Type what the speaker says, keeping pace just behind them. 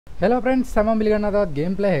Hello friends, සමම් පිළිගන්න අදවත්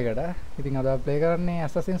game play එකකට. ඉතින් අද ප්ලේ කරන්නේ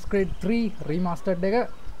Assassin's Creed 3 Remastered එක.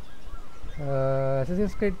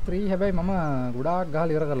 Assassin's Creed 3 හැබැයි මම ගොඩාක්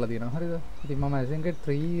ගහලා ඉවර කරලා තියෙනවා. හරිද? ඉතින් මම Assassin's Creed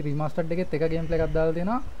 3 Remastered එකෙත් එක ගේම් ප්ලේ එකක් දාලා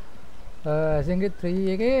තියෙනවා. Assassin's Creed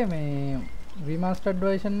 3 එකේ මේ Remastered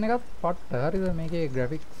version එකත් පට්ට. හරිද? මේකේ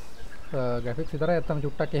graphics විතරයි අත්තම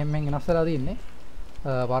චුට්ටක් එහෙම වෙනස් වෙලා තියෙන්නේ.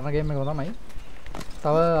 පරණ ගේම් එකම තමයි.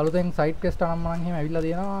 තව අලුතෙන් සයිඩ් ක්වෙස්ට් අනම්මනම් එහෙම ඇවිල්ලා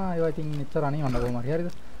තියෙනවා. ඒවා ඉතින් එච්චර අනේ මන්න කොහොම හරි.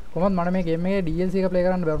 හරිද? කොහොමද මට මේ ගේම් එකේ DLC එක ප්ලේ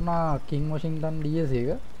කරන්න බැරුණා කිං වොෂින්ටන් DLC එක.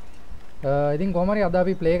 ඉතින් කොහොම හරි අද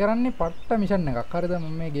අපි ප්ලේ කරන්නේ පට්ට මිෂන් එකක්. හරිද?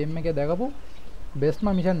 මම මේ ගේම් එකේ දැකපු බෙස්ට්ම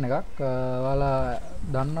මිෂන් එකක්. ඔයාලා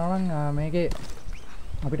දන්නවා නම් මේකේ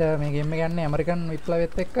අපිට මේ ගේම් එක යන්නේ ඇමරිකන්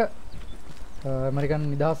විප්ලවයත් එක්ක ඇමරිකන්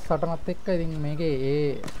නිදහස් සටනත් එක්ක. ඉතින් මේකේ ඒ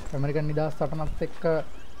ඇමරිකන් නිදහස් සටනත් එක්ක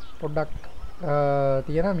පොඩ්ඩක්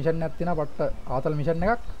තියෙන මිෂන් එකක් තියෙනවා පට්ට ආතල් මිෂන්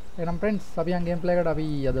එකක්. එහෙනම් ෆ්‍රෙන්ඩ්ස් අපි යන් ගේම් ප්ලේ එකට අපි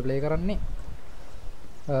අද ප්ලේ කරන්නේ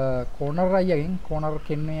කෝනර් අයියාගෙන් කෝනර්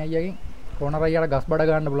කෙන්නේ අයියාගෙන් කෝනර් අයියාට ගස් බඩ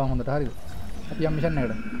ගන්න පුළුවන් හොඳට. හරිද? අපි යම් මිෂන්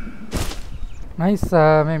එකට. නයිස්.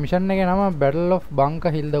 මේ මිෂන් එකේ නම Battle of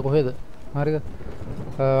Bunker Hill ද කොහෙද? හරිද?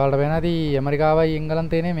 ඔයාලට වෙන ඇති ඇමරිකාවයි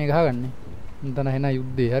එංගලන්තේනේ මේ ගහගන්නේ. මෙතන එන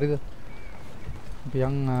යුද්ධේ. හරිද? අපි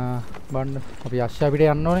යන් බණ්ඩ අපි අශ්ෂා පිට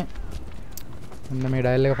යන්න ඕනේ. මෙන්න මේ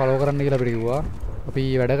ඩයල් එක ෆලෝ කරන්න කියලා අපිට කිව්වා. අපි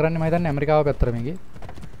වැඩ කරන්නේ මම හිතන්නේ ඇමරිකාව පැත්තට මේකේ.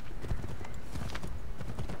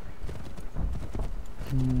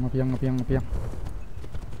 අපි යන්.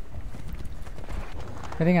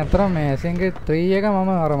 ඉතින් අතරම මේ Assassin's Creed 3 එක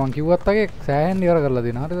මම කිව්වත් වගේ සෑහෙන්න ඉවර කරලා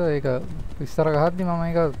දෙනවා. හරිද? ඒක ඉස්සර ගහද්දි මම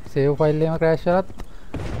ඒක සේව් ෆයිල් එකම ක්‍රෑෂ් කරත්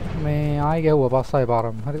මේ ආයි ගැහුවා පස්සයි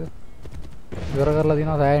පාරම. හරිද? ඉවර කරලා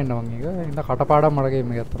දිනවා සෑහෙන්න මම ඒක. ඒක කටපාඩම් මට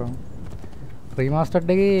ගේම් එක අතරම. රීමාස්ටර්ඩ්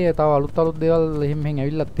එකේ තව අලුත් දේවල් එහෙම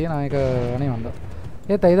ඇවිල්ලා තියෙනවා. ඒක අනේ මන්ද.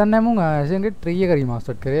 ඒත් අය දන්නේ නැහැ මුන් Assassin's Creed 3 එක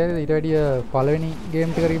රීමාස්ටර්ඩ් කරේ. ඊට වැඩිය පළවෙනි ගේම්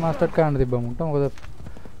ටික රීමාස්ටර්ඩ් කරන්න තිබ්බා මුන්ට. මොකද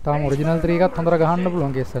තාම ඔරිජිනල් 3 එකත් හොඳට ගහන්න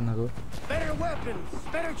පුළුවන් කේස් එක නේද?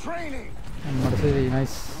 මට සේවි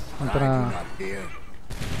නයිස්. අන්තර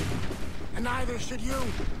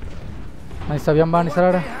නයිස් අවියම් බාන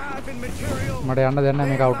ඉස්සරහට. මට යන්න දෙන්න නැහැ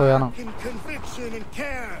මේක අවුටෝ යනවා.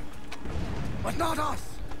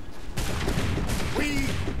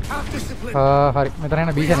 හරි මෙතන එන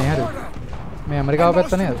බීජනේ හරිද? මේ ඇමරිකාව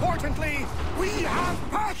පැත්ත නේද?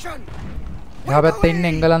 එහා පැත්තේ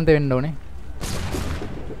ඉන්නේ එංගලන්තේ වෙන්න ඕනේ.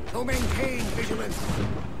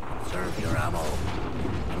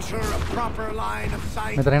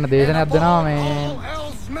 මෙතන එන දේශනයක් දෙනවා මේ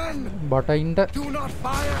බටයින්ට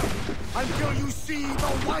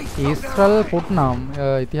ඊස්රාල් පුට්නම්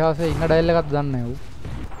ඉතිහාසයේ ඉන්න ඩයල් එකක් දන්නේ නැහැ.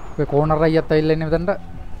 ඔය කෝනර් අයියත් ඇවිල්ලා ඉන්නේ මෙතනට.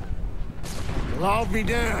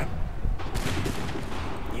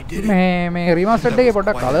 මේ රීමාස්ටර්ඩ් එකේ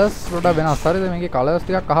පොඩ්ඩක් කලර්ස් පොඩ්ඩක් වෙනස්. හරිද? මේකේ කලර්ස්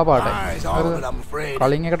ටිකක් කහ පාටයි. හරිද?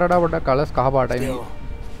 කලින් එකට වඩා පොඩ්ඩක් කලර්ස් කහ පාටයි මේ.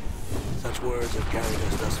 Such words have carried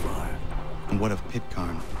us thus far. And what of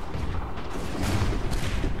Pitcairn?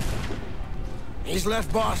 He's left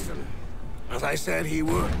Boston, as I said he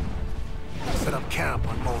would. Set up camp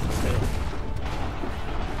on Molten Hill.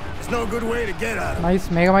 There's no good way to get at him. Nice.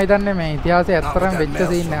 මේක මම හිතන්නේ මේ ඉතිහාසයේ ඇත්තරම වෙච්ච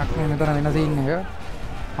scene එකක් නේ මෙතන වෙන සීන් එක.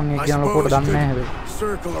 මම ඒක කියන ලොකුට දන්නේ නැහැ හැබැයි.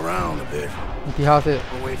 Circle around a bit. ඉතිහාසයේ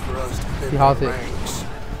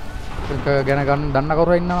ඒක ගැන දන්න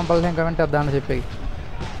කවුරු ඉන්නවා නම් බලන්න කමෙන්ට් එකක් දාන්න ෂෙප් එකේ.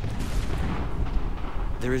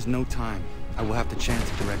 There is no time. I will have to chance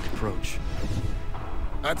a direct approach.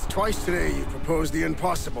 That's twice today you proposed the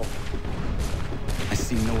impossible. I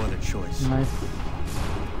see no other choice. Nice.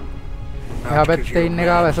 එහා පැත්තේ ඉන්න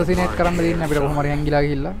එකව ඇසසිනේට් කරන්න දෙන්නේ අපිට කොහොම හරි හැංගිලා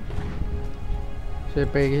ගිහිල්ලා.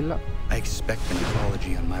 ෂේප් එකේ ගිහිල්ලා. I expect an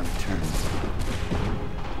apology on my return.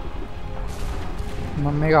 මම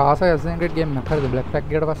මේක ආසයි Assassin's Creed ගේම් එකක්. හරිද? Black Flag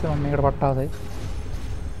ගියට පස්සේ මම මේකට පට්ට ආසයි.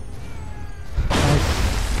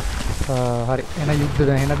 හරි එන යුද්ධ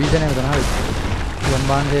දැන් එන බීජනේ මෙතන. හරි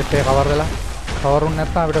යම්බාන් ෂේප් එක කවර් වෙලා කවරුන්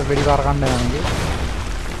නැත්නම් අපිට වෙඩි පාර කන්න යනවා මේකේ.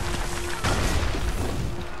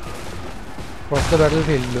 cross the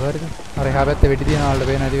battlefield. හරිද? අර එහා පැත්තේ වෙඩි තියනවා වලට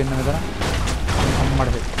පේන ඇති වෙන්න මෙතන.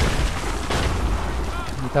 අම්මඩ දෙන්න.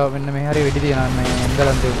 ඊටව මෙන්න මේ හරිය වෙඩි තියනවා මේ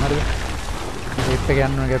එංගලන්තේ උන්. හරිද? ෂේප් එක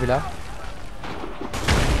යන්න ඕනේ කැපිලා.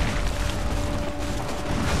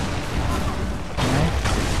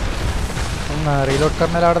 රීලෝඩ්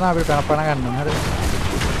කරන වෙලාවට තමයි අපිට පණ ගන්න ඕනේ. හරිද?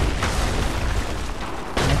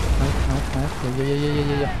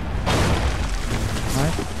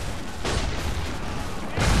 නයිස්.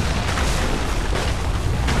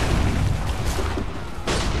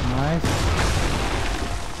 නයිස්.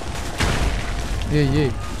 යේ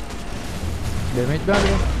ඩැමේජ්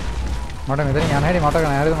බාන්නේ. මට මෙතන යන්න හැටි මතක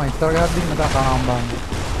නැහැ. හරිද? මම ඉස්සර ගහද්දි මෙතන කනවා බාන්නේ.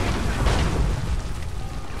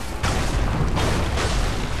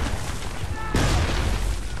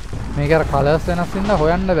 මේක අර කලර්ස් වෙනස් වෙනවා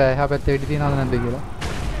හොයන්න බෑ. එහා පැත්තේ වෙඩි තියනවද නැද්ද කියලා.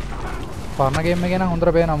 පරණ ගේම් එකේ නම්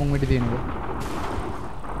හොඳට පේනවා මුන් වෙඩි තියන එක.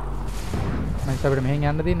 මම අපිට මෙහෙන්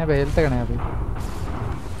යන්න තියෙන්නේ හැබැයි හෙල්ත් එක නෑ අපි.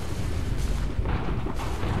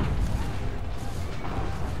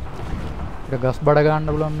 ඒක ගස් බඩ ගන්න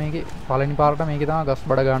පුළුවන් මේකේ. පළවෙනි පාරට මේකේ තමයි ගස්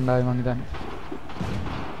බඩ ගන්න ආවේ මං හිතන්නේ.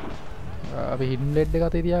 අපි හිඩන් බ්ලෙඩ් එක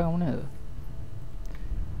අතේ තියාගමු නේද?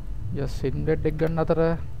 යස් හිඩන් බ්ලෙඩ් එක ගන්න අතර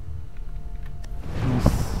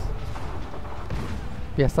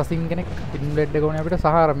පියස්සසින් කෙනෙක් හිඩන් බ්ලෙඩ් එක ඕනේ අපිට සහ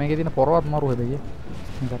අර මේකේ තියෙන පොරවත් මරු හැබැයි.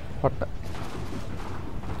 මේක පට්ට.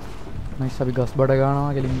 නයිස් අපි ගස් බඩ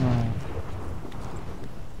ගන්නවා කෙලින්ම.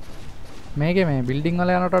 මේකේ මේ බිල්ඩින්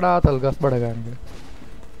වල යනට වඩා ආතල් ගස් බඩ ගන්න එක.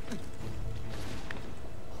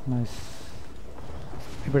 නයිස්.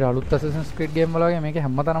 අපිට අලුත් Assassin's Creed ගේම් වල වගේ මේකේ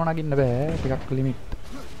හැමතැනම නගින්න බෑ. ටිකක් ලිමිට්.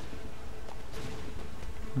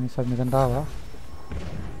 නයිස් අපි මෙතනට ආවා.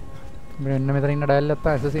 මෙන්න මෙතන ඉන්න ඩයල් එකත්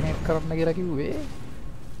ඇසසිනේට් කරන්න කියලා කිව්වේ.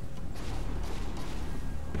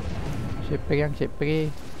 ෂිප් එකේ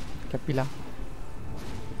කැපිලා.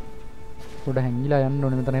 පොඩ හැංගිලා යන්න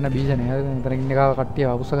ඕනේ මෙතන එන බීජනේ. හරිද? මෙතන ඉන්න එක කට්ටිය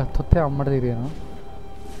අවුස ගත්තොත් අම්මට තීරෙනවා.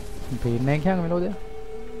 පේන්නේ නැහැ කියන්නේ මෙලෝද?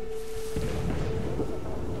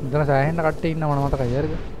 මෙතන සෑහෙන්න කට්ටිය ඉන්නවන මතකයි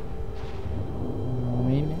හරිද?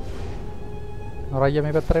 මේ ඉන්නේ. අරයියා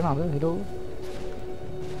මේ පැත්තට එනවද? හෙලෝ.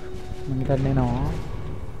 මම හිතන්නේ නෝ.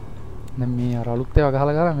 දැන් මේ අර අලුත් ඒවා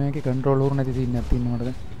ගහලා ගහලා මේකේ කන්ට්‍රෝල් හුරු නැති සීන් එකක් තියෙනවා මට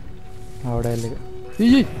දැන්. ආවඩල් එක.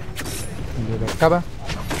 ඊ! ඉන්නේ දැක්කබ?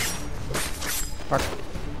 පක්.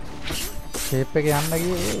 ෂේප් එකේ යන්න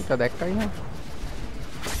ගියේ ඒක දැක්කයි නේද?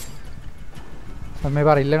 මම මේ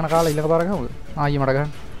පාර ඉල්ලගෙන කාලා ඊළඟ පාර ගහමුද? ආයි මට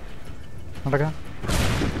ගහන්න. මට ගහන්න.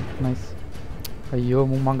 නයිස්. අයියෝ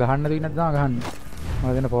මම ගහන්න දෙන්නේ නැද්ද නා ගහන්න.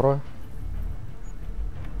 මම දෙන්න පොරව.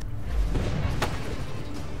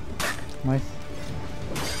 නයිස්.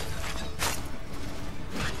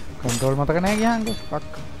 කන්ට්‍රෝල් මතක නැහැ ගියාන්කෝ.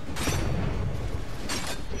 පක්.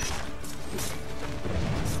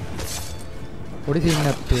 පොඩි සීන්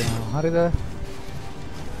එකක් තියෙනවා. හරිද?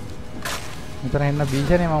 මෙතන එන්න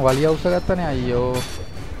බීජනේ මම වලිය අවුස්ස ගත්තනේ අයියෝ.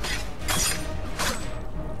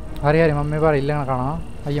 හරි මම මේ පාර ඉල්ලගෙන කනවා.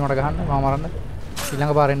 අයියා මට ගහන්න මම මරන්න.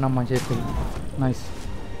 ඊළඟ පාරෙන් නම් මම චේස් කරේ. නයිස්.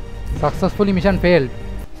 සක්සස්ෆුලි මිෂන් ෆේල්ඩ්.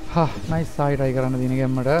 හා නයිස් ආයි try කරන්න දින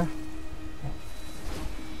ගෙම්මට.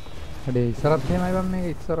 අඩේ ඉස්සරත් එහෙමයි මම මේක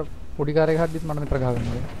ඉස්සර පොඩි කාර් එක හද්දිත් මට මෙතර ගහගන්න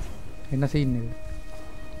බෑ. එන්න සීන් එක.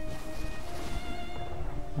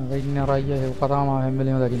 මම ඉන්නේ අර අයියා ඒක කතාවම හැම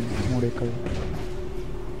වෙලේම දකින්නේ මොඩෙක් කරලා.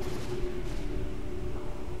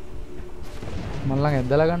 මම ළඟ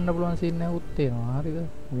ඇදලා ගන්න පුළුවන් සීන් එකකුත් තියෙනවා. හරිද?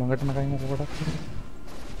 ළඟට නකයි මොකකටත්.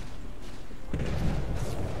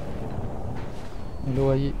 හෙලෝ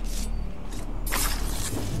අයියේ.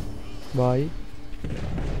 බයි.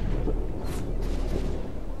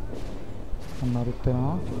 අන්නරුත්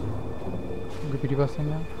වෙනවා. උගේ පිටිපස්සෙන්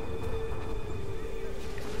යනවා.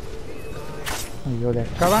 අයියෝ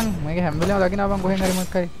දැක්කවන් මේක හැම වෙලේම දකින්න බං කොහෙන් හරි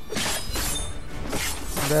මොකක් හරි.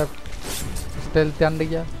 දැන් ස්ටෙල්ත් යන්න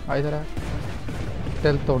ගියා. ආයිතර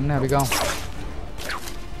ස්ටෙල්ත් ඔන්නේ අපි ගමු.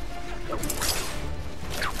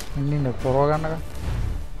 ඉන්නේ පොරව ගන්නක.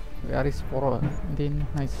 Where is පොරව? ඉතින්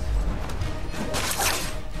nice.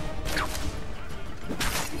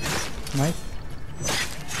 Nice.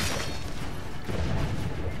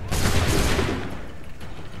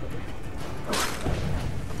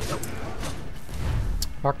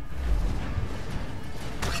 Fuck.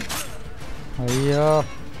 අයියෝ.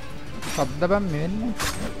 සද්ද බම් මෙන්නේ.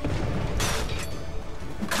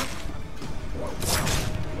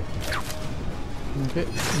 Okay,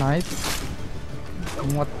 nice.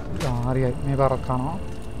 මුවත් හරියි මේ පාරක් කනවා.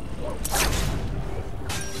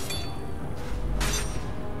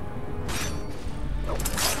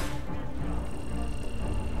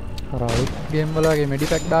 රායි ගේම් වලගේ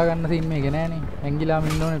මෙඩි පැක් දා ගන්න සීන් මේක නෑනේ. ඇංගිලාම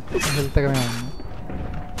ඉන්න ඕනේ හෙල්ත් එකම යන්න.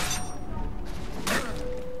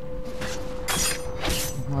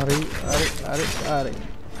 හරි.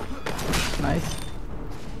 නයිස්.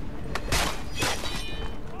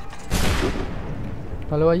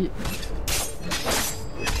 හලෝ අයියේ.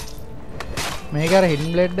 මේක අර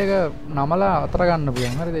හිඩන් බ්ලෙඩ් එක නමලා අතර ගන්න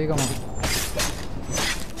පුළුවන්. හරිද? ඒක මොකද?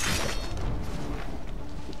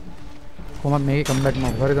 කොහොමද මේකේ කම්බැක්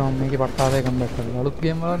මොකද? හරිද? මම මේකේ පට්ටාවේ කම්බැක් කරලා. අලුත්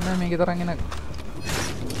ගේම් වල නෑ මේකේ තරම් එන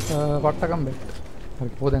පට්ට කම්බැක්.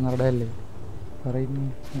 හරි පොදෙන් අර ඩයල් එක. හරි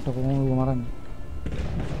ඉන්නේ. මට කොහොමද මරන්නේ?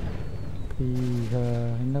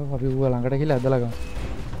 ඉන්න අපි ඌව ළඟට ගිහලා ඇදලා ගමු.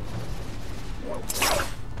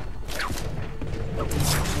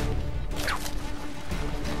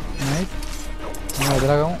 නයිස්. මම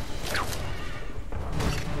ඇදලා ගමු.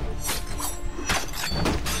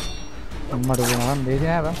 අම්මට උගනන් දෙන්නේ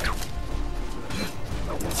නෑ බං.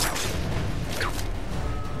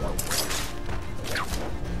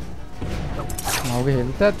 ඔගේ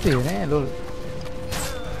හෙල්ත් එකක් තියෙන්නේ ලොල්.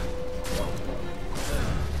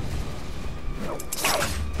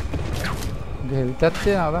 ඔගේ හෙල්ත් එකක්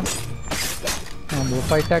තියෙනවා. මම බෝ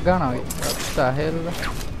ෆයිට් එකක් ගන්නවා වගේ. what the hell.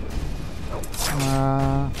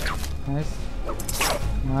 Nice.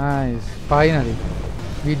 Nice. Finally.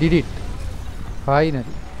 We did it.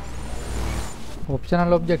 Finally.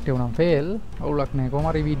 Optional objective now fail. අවුලක් නැහැ. කොහොම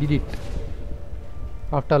හරි we did it.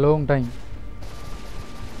 After a long time.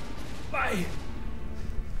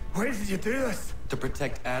 Why did you do this? To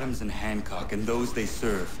protect Adams and Hancock and those they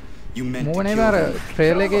serve. You meant to මොනේ kill මාර them.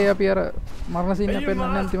 Trailer එකේ අපි අර මරණ scene එක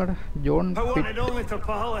පෙන්නන්නේ අන්තිමට John I wanted only to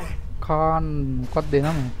parley. කාන් මොකක්ද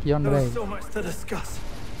නම කියන්න There බෑ. was so much to discuss.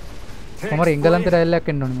 කොහමද එංගලන්තේ ඩයල්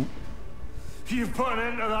එකක් එන්න ඕනේ මේ. You've put an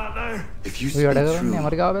end to that now. If you ඔය speak වැඩ true, කරන්නේ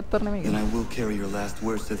ඇමරිකාව පැත්තට නෙමෙයි. then I will carry your last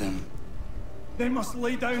words to them. They must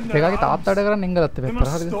lay down their ඒකගේ arms. තාත්තා වැඩ කරන්නේ එංගලන්තේ They පැත්තට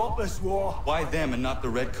must හරියද? stop this war. Why them and not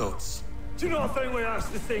the redcoats? Do you not think we ask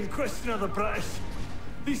the same question of the British?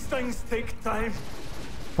 These things take time.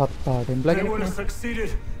 තාත්තා ටෙම්ප්ලා They would කෙනෙක් have succeeded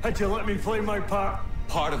had you let me play my part.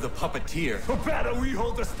 Part of the puppeteer. Or better, we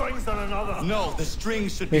hold the strings on another. No, the strings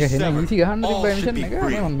should be මේක හෙන severed. Easy ගහන්න All තිබ්බා should mission be එක.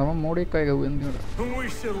 free. මම තමයි mode එකක් අය ගහුවේ අන්තිමට. And we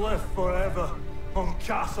should live forever on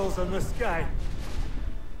castles in the sky.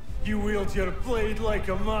 You wield your blade like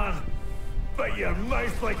a man, but your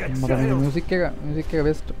mouth like a මට child. මියුසික් එක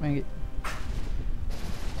බෙස්ට් මේකේ.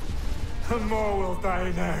 And more will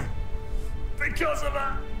die now. Because of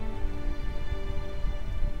that.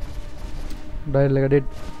 Dial එක dead.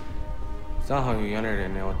 Sahayu yanere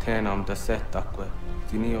ne otena am da setakwe.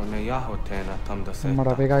 Tinio ne yaho tena tam da මට set.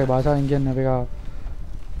 අපේ එකගේ භාෂාවෙන් කියන්නේ අපේ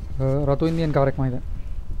එක රතු ඉන්දියන් කවරෙක් මම හිතන්නේ.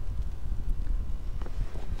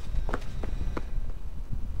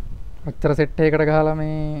 අච්චර සෙට් එකකට ගහලා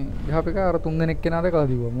මේ ගහපු එක අර තුන් දෙනෙක් කෙනාද කලා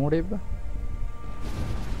දිව්වා මෝඩෙබ්බ.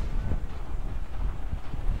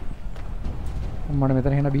 මට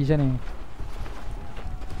මෙතන එන බීජනේ.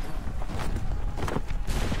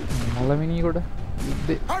 මලමිනී කොට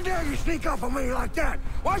යුද්ධේ. How dare you sneak up on me like that?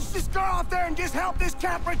 Why don't you just go out there and just help this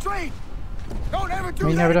camp retreat? Don't ever do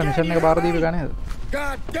මින් that අපිට again, මිෂන් එක you බාර hear දීපු me? ගානේ.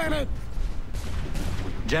 God damn it!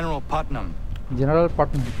 General Putnam. General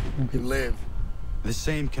පට්නම්. You live. The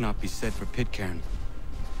same cannot be said for Pitcairn.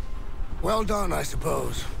 Well done, I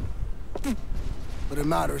suppose. But it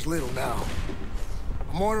matters little now.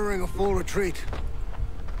 I'm ordering a full retreat.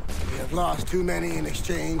 We have lost too many in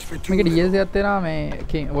exchange for too මේක little. DS එකක් තියෙනවා මේ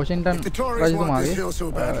Washington If the Tories want this රජතුමාගේ. hill so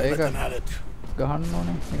badly, let ඒක them have it. ගහන්න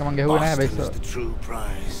ඕනේ. මේක මම ගැහුවේ නැහැ Boston is බැස්ස. the true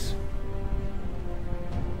prize.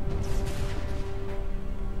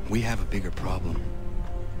 We have a bigger problem.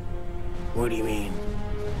 What do you mean?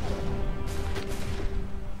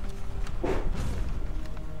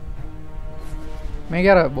 මේක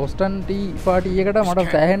අර බොස්ටන් ටී පාටි එකට මට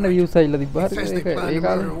සෑහෙන්න views ඇවිල්ලා තිබ්බා. හරිද? ඒක ඒ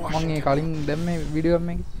කාලේ මම ඒ කලින් දැම්මේ වීඩියෝ එකක්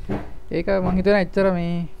මේකේ. ඒක මම හිතන එච්චර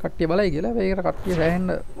මේ කට්ටිය බලයි කියලා. ඒකට කට්ටිය සෑහෙන්න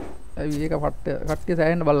ඒක කට්ටිය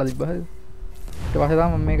සෑහෙන්න බලලා තිබ්බා. හරිද? ඊට පස්සේ තමයි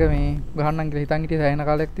මම මේක මේ ගහන්නම් කියලා හිතන් හිටියේ සෑහෙන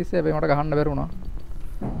කාලයක් තිස්සේ. හැබැයි මට ගහන්න බැරි වුණා.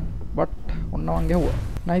 බට් ඔන්න මං ගැහුවා.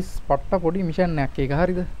 නයිස් පට්ට පොඩි මිෂන් එකක් ඒක.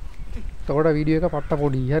 හරිද? එතකොට වීඩියෝ එක පට්ට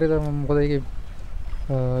පොඩි. හරිද? මොකද ඒකේ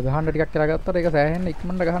ගහන්න ටිකක් කියලා ගත්තාට ඒක සෑහෙන්න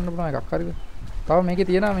ඉක්මනට ගහන්න පුළුවන් එකක්. හරිද? තව මේකේ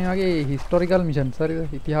තියෙනවා මේ වගේ හිස්ටොරිකල් මිෂන්ස්. හරිද?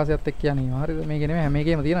 ඉතිහාසයත් එක්ක යන්නේ. හරිද? මේකේ නෙමෙයි හැම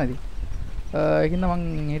එකේම තියෙනවා ඉතින්. ඒකින්ද මං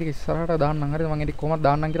ඒක ඉස්සරහට දාන්නම්. හරිද? මං ඒක කොහොමද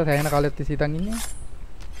දාන්නම් කියලා සෑහෙන කාලයක් තිස්සේ හිතන් ඉන්නේ.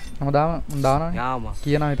 හැමදාම දානවනේ. Yama.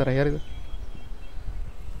 කියනවා විතරයි. හරිද?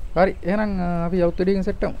 හරි එහෙනම් අපි අවුත් වීඩියෝ එකෙන්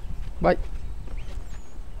සෙට් වෙමු. බයි.